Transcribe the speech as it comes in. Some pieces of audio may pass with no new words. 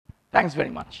Thanks very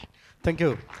much. Thank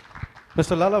you.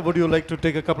 Mr. Lala, would you like to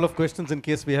take a couple of questions in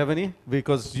case we have any?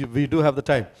 Because we do have the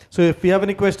time. So if you have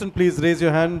any question, please raise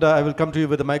your hand. I will come to you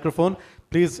with a microphone.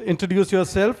 Please introduce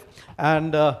yourself.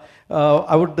 And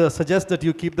I would suggest that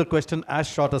you keep the question as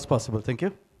short as possible. Thank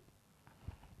you.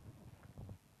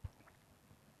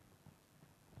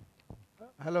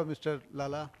 Hello, Mr.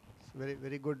 Lala.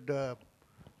 Very good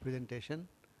presentation.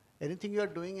 Anything you are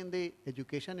doing in the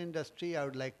education industry, I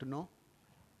would like to know.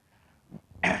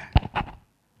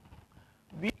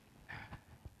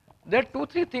 There are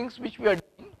 2-3 things which we are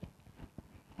doing.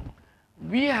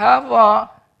 We have a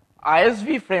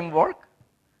ISV framework.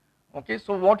 Okay,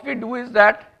 so what we do is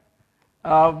that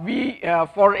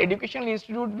for Educational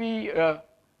Institute, we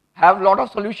have a lot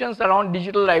of solutions around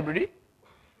digital library.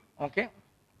 Okay,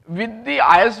 with the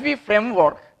ISV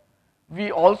framework,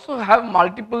 we also have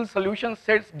multiple solution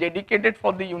sets dedicated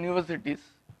for the universities.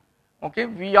 Okay,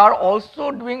 we are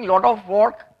also doing a lot of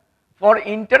work for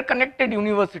interconnected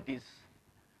universities.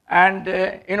 And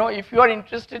if you are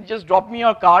interested, just drop me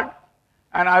your card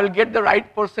and I will get the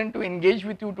right person to engage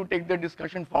with you to take the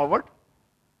discussion forward.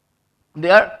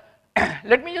 Let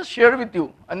me just share with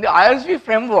you, in the ISV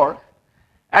framework,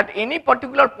 at any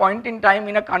particular point in time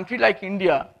in a country like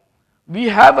India, we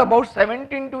have about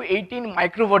 17 to 18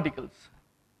 micro verticals.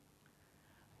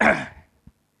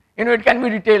 It can be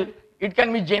retail, it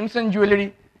can be gems and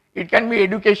jewelry, it can be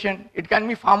education, it can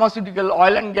be pharmaceutical,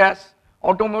 oil and gas,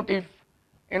 automotive,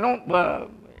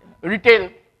 retail,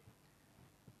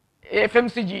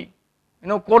 FMCG,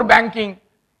 core banking,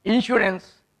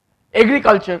 insurance,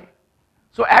 agriculture.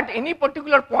 So at any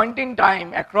particular point in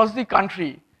time across the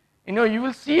country, you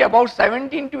will see about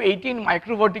 17 to 18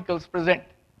 micro verticals present.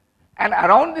 And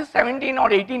around these 17 or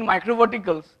 18 micro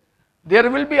verticals, there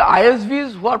will be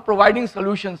ISVs who are providing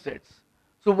solution sets.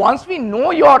 So once we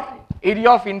know your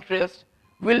area of interest,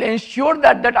 we'll ensure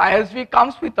that that ISV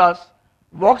comes with us,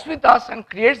 works with us and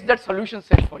creates that solution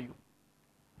set for you.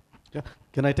 Yeah.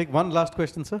 Can I take one last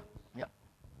question, sir? Yeah.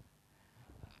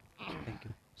 Thank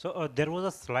you. So there was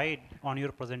a slide on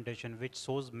your presentation which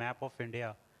shows map of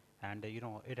India, and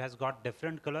it has got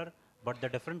different color but the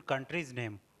different countries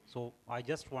name. So I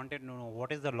just wanted to know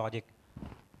what is the logic.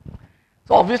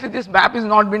 So obviously this map is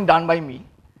not been done by me.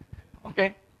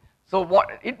 Okay. So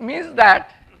what it means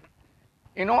that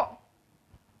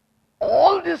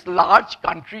all these large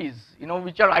countries,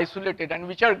 which are isolated and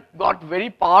which are got very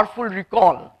powerful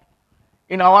recall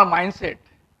in our mindset,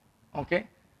 okay,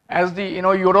 as the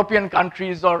European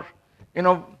countries or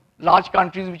large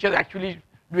countries which are actually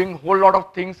doing a whole lot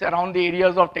of things around the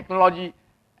areas of technology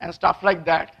and stuff like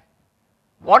that.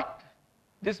 What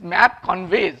this map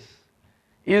conveys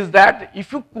is that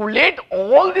if you collate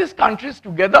all these countries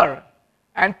together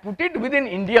and put it within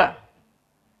India,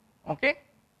 okay,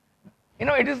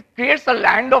 it creates a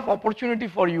land of opportunity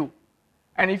for you.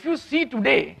 And if you see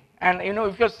today, and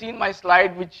if you have seen my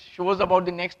slide which shows about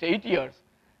the next 8 years,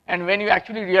 and when you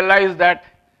actually realize that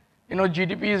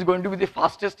GDP is going to be the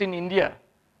fastest in India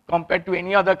compared to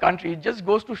any other country, it just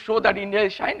goes to show that India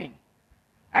is shining.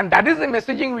 And that is the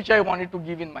messaging which I wanted to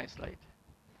give in my slide.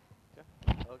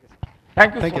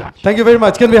 Thank you so much. Thank you very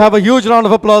much. Can we have a huge round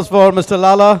of applause for Mr.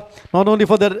 Lala, not only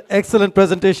for their excellent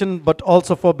presentation, but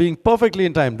also for being perfectly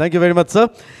in time. Thank you very much, sir.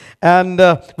 And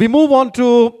we move on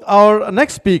to our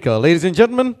next speaker, ladies and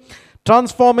gentlemen,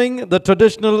 transforming the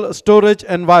traditional storage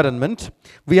environment.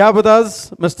 We have with us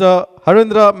Mr.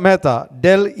 Harindra Mehta,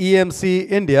 Dell EMC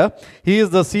India. He is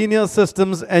the Senior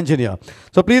Systems Engineer.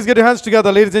 So please get your hands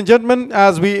together, ladies and gentlemen,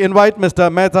 as we invite Mr.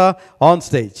 Mehta on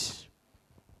stage.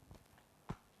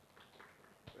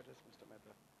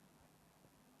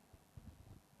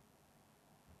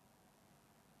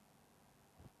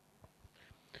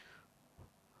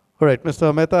 All right,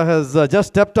 Mr. Mehta has just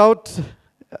stepped out.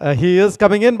 He is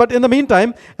coming in. But in the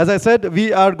meantime, as I said,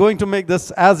 we are going to make this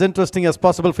as interesting as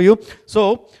possible for you.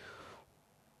 So,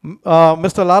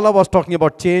 Mr. Lala was talking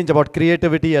about change, about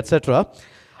creativity, etc.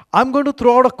 I'm going to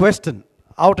throw out a question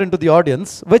out into the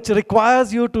audience, which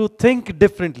requires you to think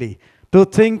differently, to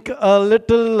think a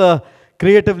little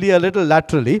creatively, a little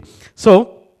laterally.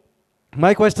 So,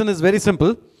 my question is very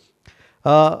simple.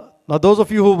 Now, those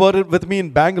of you who were with me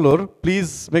in Bangalore,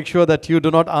 please make sure that you do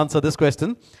not answer this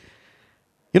question.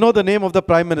 You know the name of the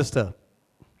Prime Minister?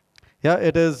 Yeah,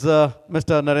 it is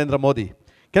Mr. Narendra Modi.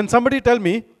 Can somebody tell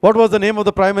me what was the name of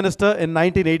the Prime Minister in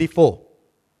 1984?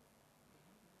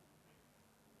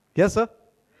 Yes, sir?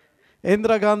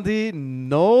 Indira Gandhi?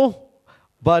 No.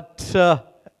 But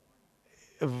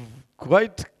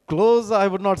quite close, I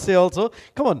would not say also.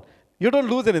 Come on, you don't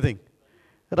lose anything.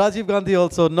 Rajiv Gandhi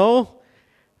also, no.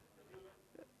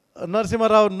 Narasimha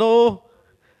Rao, no.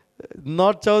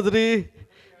 not Chaudhary,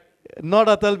 not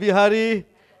Atal Bihari,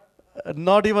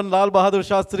 not even Lal Bahadur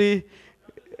Shastri,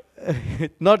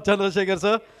 not Chandrasekhar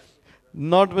sir,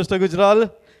 not Mr.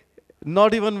 Gujral,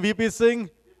 not even VP Singh,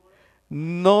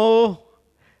 no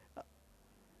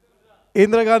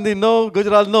Indira Gandhi, no.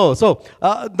 Gujarat, no. So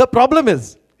the problem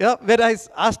is, yeah, when I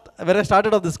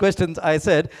started off these questions, I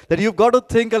said that you've got to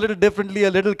think a little differently,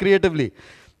 a little creatively.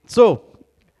 So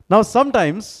now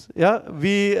sometimes, yeah,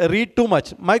 we read too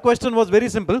much. My question was very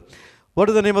simple. What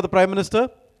is the name of the Prime Minister?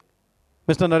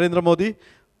 Mr. Narendra Modi.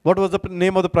 What was the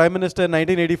name of the Prime Minister in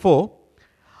 1984?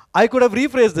 I could have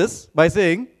rephrased this by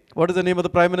saying, what is the name of the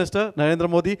Prime Minister? Narendra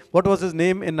Modi. What was his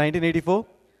name in 1984?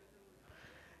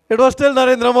 It was still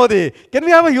Narendra Modi. Can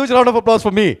we have a huge round of applause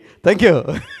for me? Thank you.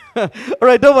 All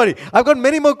right, don't worry. I've got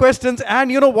many more questions, and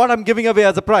you know what I'm giving away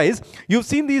as a prize? You've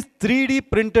seen these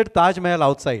 3D printed Taj Mahal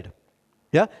outside.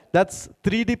 Yeah, that's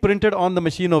 3D printed on the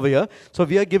machine over here. So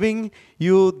we are giving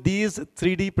you these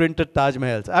 3D printed Taj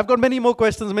Mahals. I've got many more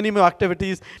questions, many more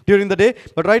activities during the day.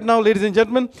 But right now, ladies and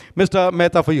gentlemen, Mr.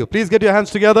 Mehta for you. Please get your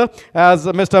hands together as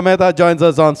Mr. Mehta joins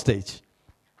us on stage.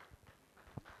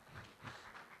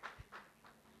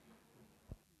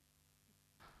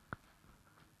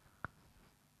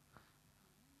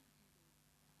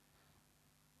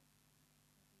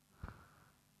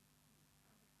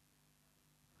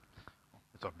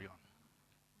 It's already on.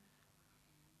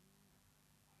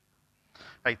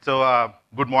 Right. So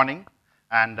good morning,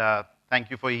 and thank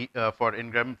you for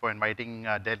Ingram for inviting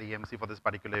Dell EMC for this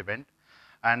particular event,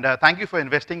 and thank you for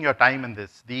investing your time in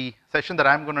this. The session that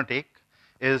I'm going to take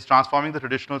is transforming the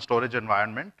traditional storage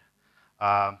environment.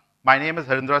 My name is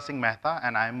Harindra Singh Mehta,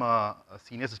 and I'm a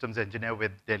senior systems engineer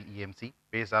with Dell EMC,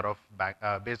 based out of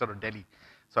Delhi.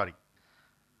 Sorry.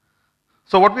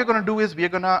 So what we're going to do is we're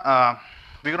going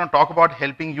to talk about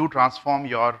helping you transform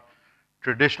your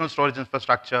traditional storage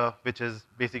infrastructure, which is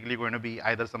basically going to be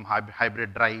either some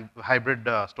hybrid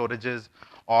storages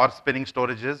or spinning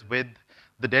storages with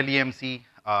the Dell EMC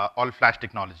all-flash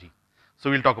technology.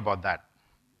 So we'll talk about that.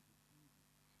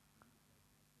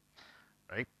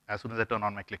 Right? As soon as I turn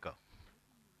on my clicker.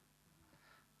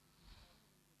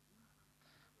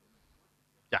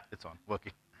 Yeah, it's on,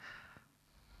 working.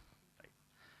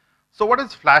 So what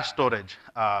is flash storage?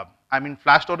 I mean,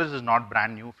 flash storage is not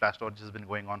brand new. Flash storage has been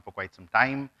going on for quite some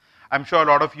time. I'm sure a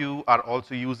lot of you are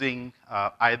also using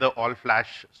either all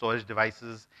flash storage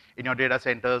devices in your data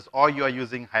centers, or you are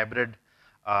using hybrid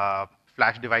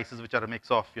flash devices, which are a mix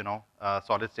of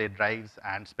solid state drives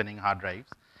and spinning hard drives.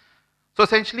 So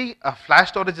essentially, flash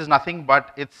storage is nothing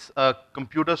but it's a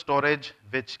computer storage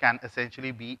which can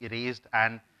essentially be erased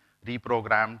and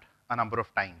reprogrammed a number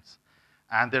of times.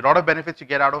 And there are a lot of benefits you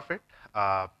get out of it.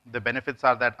 The benefits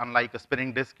are that unlike a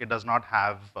spinning disk, it does not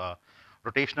have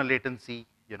rotational latency,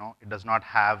 it does not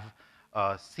have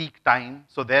seek time.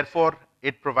 So therefore,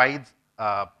 it provides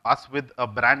us with a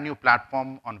brand new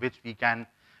platform on which we can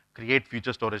create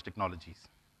future storage technologies.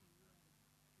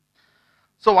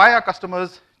 So why are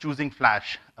customers choosing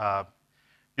flash?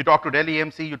 You talk to Dell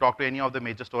EMC, you talk to any of the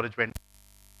major storage vendors,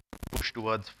 push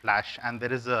towards flash, and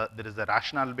there is a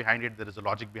rationale behind it, there is a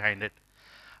logic behind it.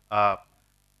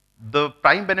 The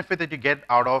prime benefit that you get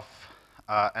out of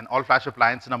an all-flash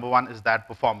appliance, number one, is that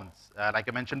performance. Like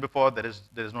I mentioned before, there is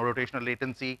no rotational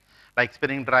latency. Like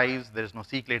spinning drives, there is no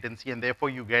seek latency, and therefore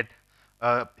you get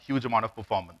a huge amount of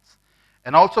performance.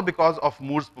 And also because of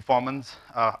Moore's performance,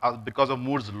 because of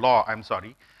Moore's law, I'm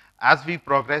sorry, as we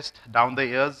progressed down the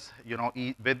years,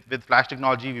 with flash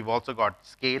technology, we've also got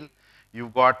scale.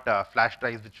 You've got flash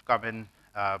drives which come in,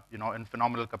 in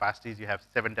phenomenal capacities. You have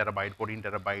 7 terabyte, 14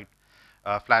 terabyte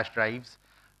flash drives.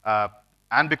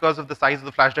 And because of the size of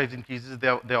the flash drives increases,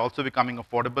 they're also becoming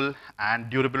affordable, and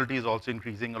durability is also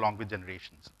increasing along with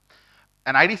generations.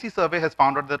 An IDC survey has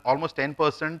found out that almost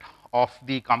 10% of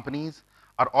the companies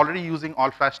are already using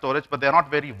all-flash storage, but they're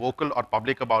not very vocal or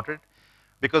public about it.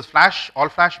 Because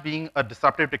all-flash being a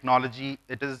disruptive technology,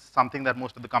 it is something that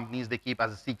most of the companies, they keep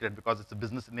as a secret because it's a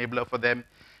business enabler for them.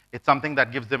 It's something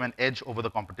that gives them an edge over the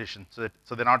competition. So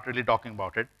they're not really talking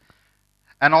about it.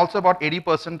 And also about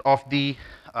 80% of the,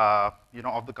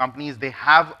 of the companies, they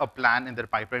have a plan in their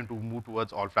pipeline to move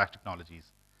towards all-flash technologies.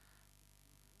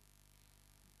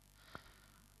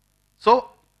 So,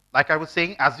 like I was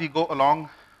saying, as we go along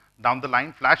down the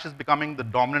line, flash is becoming the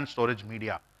dominant storage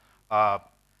media.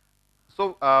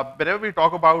 So whenever we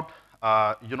talk about,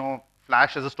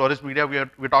 flash as a storage media,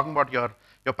 we're talking about your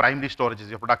primary storages,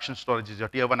 your production storages, your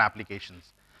tier 1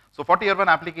 applications. So for tier 1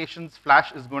 applications,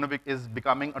 flash is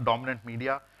becoming a dominant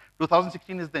media.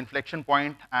 2016 is the inflection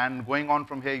point, and going on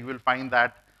from here, you will find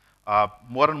that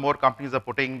More and more companies are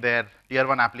putting their tier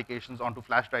 1 applications onto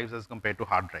flash drives as compared to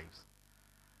hard drives.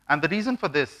 And the reason for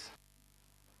this,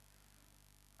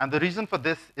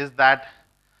 is that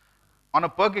on a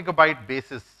per gigabyte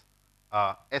basis,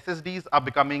 SSDs are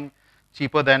becoming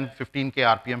cheaper than 15K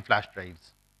RPM flash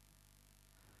drives.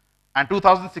 And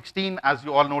 2016, as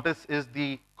you all notice, is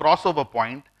the crossover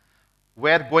point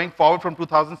where going forward from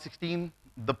 2016,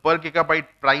 the per gigabyte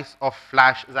price of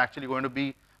flash is actually going to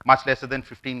be much lesser than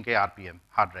 15K RPM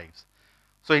hard drives.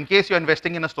 So in case you're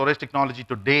investing in a storage technology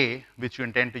today, which you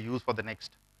intend to use for the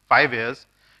next 5 years,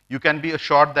 you can be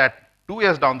assured that 2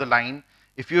 years down the line,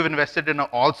 if you've invested in an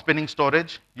all-spinning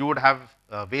storage, you would have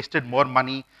wasted more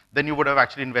money than you would have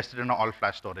actually invested in an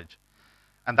all-flash storage.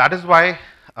 And that is why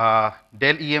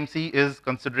Dell EMC is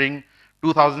considering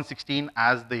 2016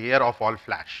 as the year of all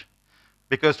flash.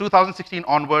 Because 2016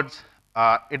 onwards,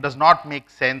 it does not make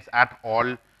sense at all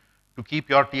to keep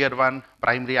your tier 1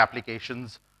 primary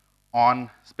applications on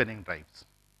spinning drives.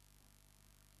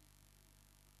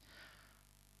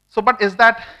 So, but is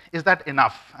that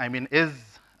enough? I mean, is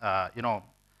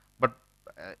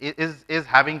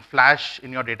having flash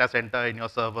in your data center, in your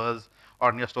servers,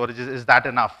 or in your storages, is that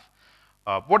enough?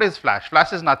 What is flash?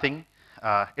 Flash is nothing.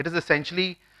 It is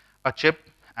essentially a chip,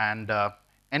 and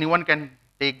anyone can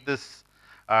take this,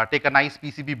 take a nice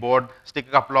PCB board, stick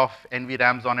a couple of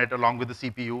NVRAMs on it along with the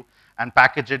CPU, and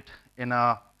package it in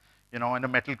a in a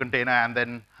metal container, and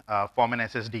then form an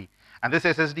SSD. And this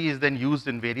SSD is then used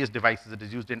in various devices. It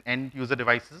is used in end user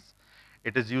devices,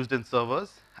 it is used in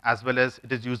servers, as well as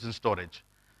it is used in storage.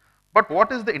 But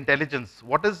what is the intelligence?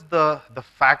 What is the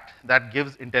fact that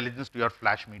gives intelligence to your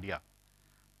flash media?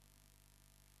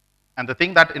 And the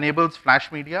thing that enables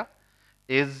flash media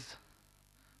is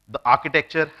the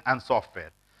architecture and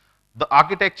software. The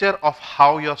architecture of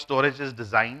how your storage is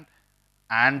designed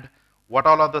and what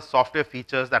all are the software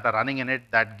features that are running in it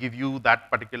that give you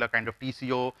that particular kind of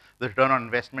TCO, the return on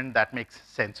investment that makes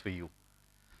sense for you.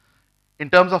 In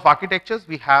terms of architectures,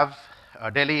 we have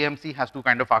Dell EMC has two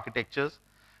kinds of architectures.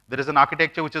 There is an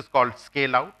architecture which is called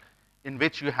scale out, in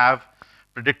which you have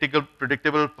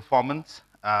predictable performance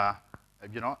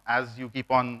as you keep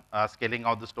on scaling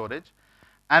out the storage.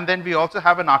 And then we also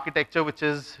have an architecture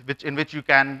in which you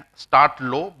can start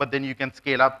low, but then you can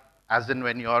scale up as and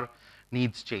when your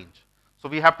needs change. So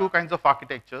we have two kinds of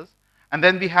architectures. And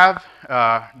then we have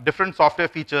different software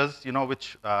features,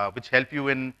 which help you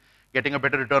in getting a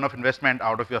better return of investment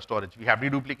out of your storage. We have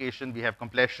deduplication, we have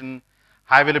compression,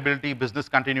 high availability, business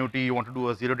continuity. You want to do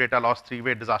a zero data loss,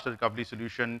 3-way disaster recovery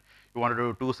solution. You want to do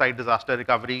a 2-site disaster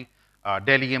recovery.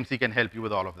 Dell EMC can help you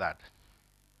with all of that.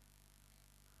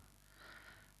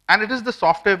 And it is the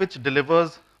software which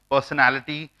delivers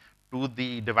personality to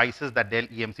the devices that Dell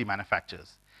EMC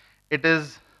manufactures. It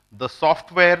is the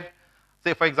software,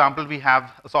 say for example, we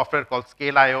have a software called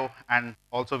Scale.io, and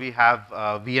also we have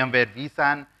VMware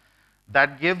vSAN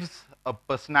that gives a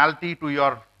personality to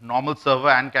your normal server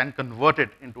and can convert it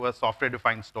into a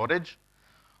software-defined storage.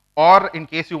 Or in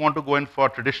case you want to go in for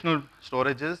traditional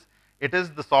storages, it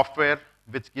is the software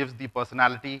which gives the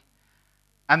personality.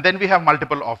 And then we have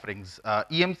multiple offerings. Dell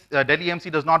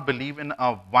EMC does not believe in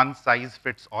a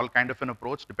one-size-fits-all kind of an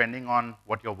approach. Depending on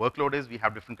what your workload is, we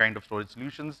have different kind of storage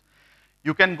solutions.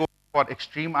 You can go for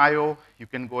Extreme IO, you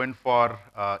can go in for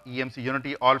EMC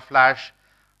Unity all-flash,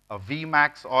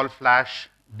 VMAX all-flash,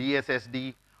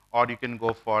 DSSD, or you can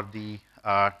go for the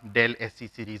Dell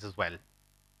SC series as well.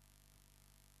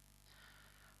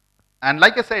 And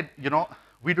like I said,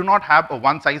 we do not have a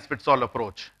one-size-fits-all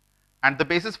approach. And the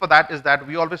basis for that is that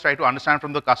we always try to understand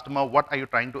from the customer, what are you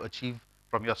trying to achieve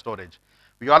from your storage?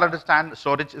 We all understand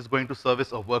storage is going to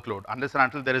service a workload. Unless and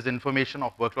until there is information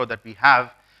of workload that we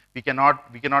have, we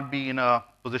cannot be in a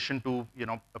position to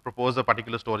propose a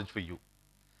particular storage for you.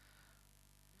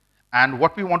 And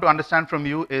what we want to understand from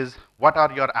you is, what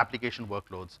are your application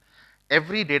workloads?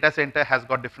 Every data center has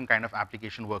got different kind of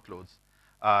application workloads.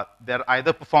 They're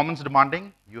either performance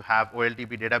demanding, you have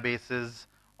OLTP databases,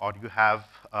 or you have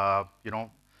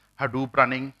Hadoop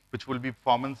running, which will be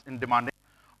performance in demanding,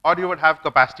 or you would have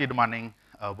capacity demanding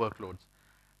workloads.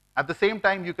 At the same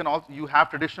time, you have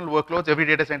traditional workloads. Every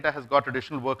data center has got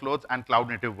traditional workloads and cloud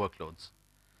native workloads.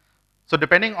 So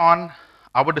depending on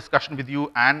our discussion with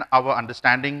you and our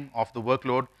understanding of the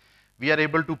workload, we are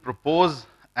able to propose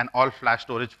an all-flash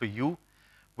storage for you,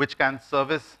 which can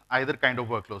service either kind of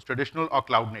workloads, traditional or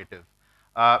cloud native.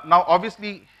 Now,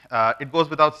 obviously, it goes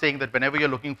without saying that whenever you're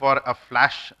looking for a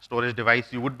flash storage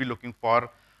device, you would be looking for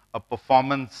a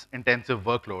performance-intensive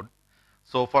workload.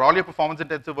 So for all your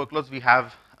performance-intensive workloads, we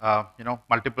have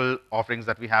multiple offerings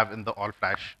that we have in the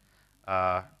all-flash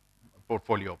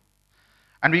portfolio.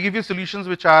 And we give you solutions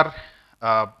which are,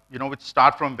 which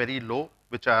start from very low,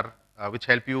 which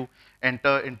help you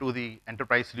enter into the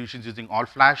enterprise solutions using all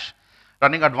flash,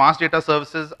 running advanced data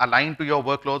services aligned to your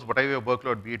workloads, whatever your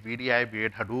workload, be it VDI, be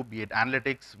it Hadoop, be it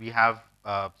analytics. We have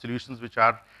solutions which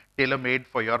are tailor-made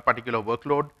for your particular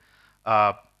workload.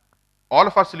 All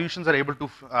of our solutions are able to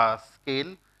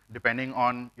scale depending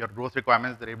on your growth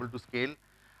requirements. They're able to scale.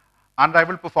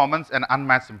 Unrivaled performance and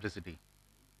unmatched simplicity.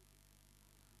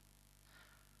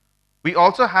 We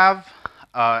also have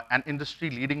an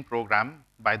industry-leading program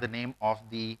by the name of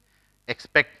the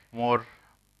Expect More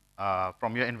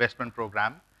from Your Investment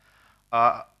program.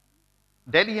 Dell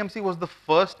EMC was the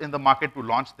first in the market to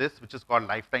launch this, which is called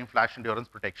Lifetime Flash Endurance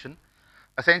Protection.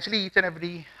 Essentially, each and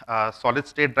every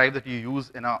solid-state drive that you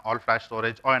use in an all-flash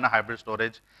storage or in a hybrid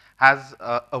storage has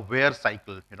a wear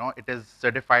cycle. It is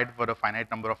certified for a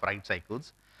finite number of write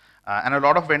cycles. And a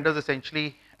lot of vendors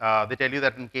essentially, they tell you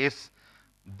that in case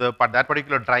that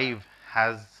particular drive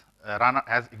has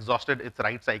exhausted its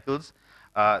write cycles,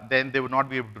 then they would not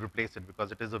be able to replace it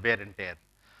because it is a wear and tear.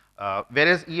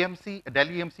 Whereas Dell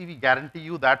EMC, we guarantee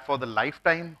you that for the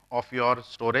lifetime of your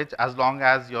storage, as long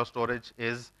as your storage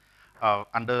is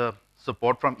under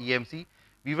support from EMC,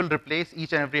 we will replace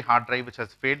each and every hard drive which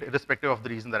has failed, irrespective of the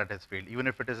reason that it has failed. Even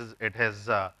if it has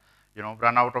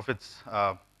run out of its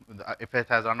if it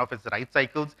has run off its write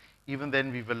cycles, even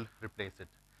then we will replace it.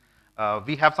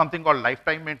 We have something called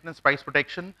lifetime maintenance price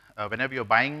protection. Whenever you're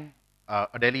buying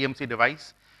a Dell EMC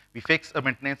device, we fix a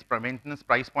maintenance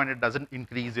price point. It doesn't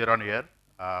increase year on year.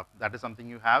 That is something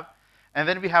you have. And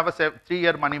then we have a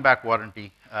 3-year money-back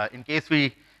warranty. In case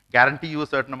we guarantee you a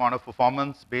certain amount of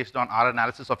performance based on our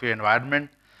analysis of your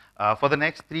environment, for the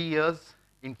next 3 years,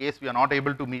 in case we are not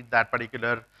able to meet that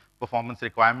particular performance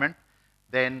requirement,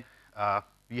 then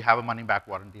we have a money-back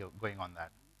warranty going on that.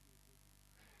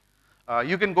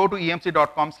 You can go to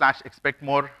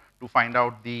emc.com/expectmore to find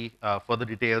out the further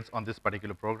details on this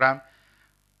particular program.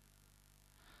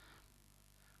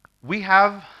 We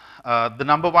have the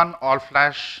 #1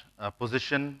 all-flash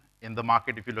position in the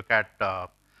market. If you look at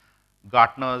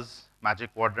Gartner's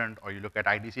Magic Quadrant or you look at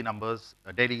IDC numbers,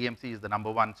 Dell EMC is the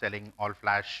 #1 selling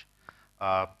all-flash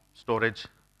storage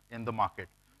in the market.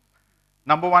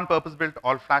 #1 purpose-built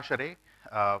all-flash array.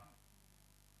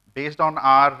 Based on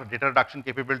our data reduction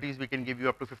capabilities, we can give you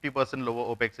up to 50%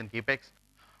 lower OPEX and CAPEX.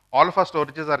 All of our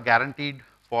storages are guaranteed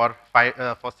for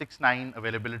 6/9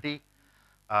 availability.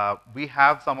 We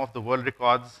have some of the world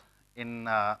records in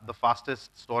the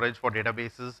fastest storage for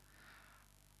databases,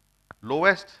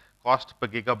 lowest cost per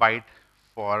gigabyte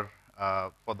for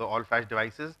the all-flash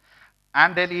devices.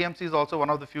 And Dell EMC is also one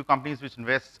of the few companies which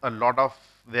invests a lot of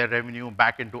their revenue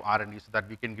back into R&D so that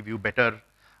we can give you better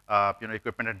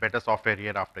equipment and better software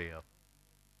year after year.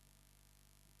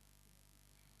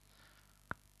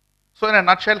 So in a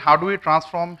nutshell, how do we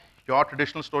transform your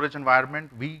traditional storage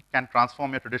environment? We can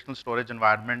transform your traditional storage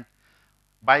environment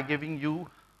by giving you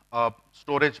a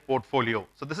storage portfolio.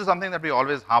 So this is something that we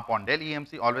always harp on. Dell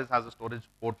EMC always has a storage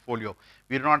portfolio.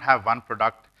 We do not have one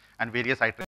product and various items.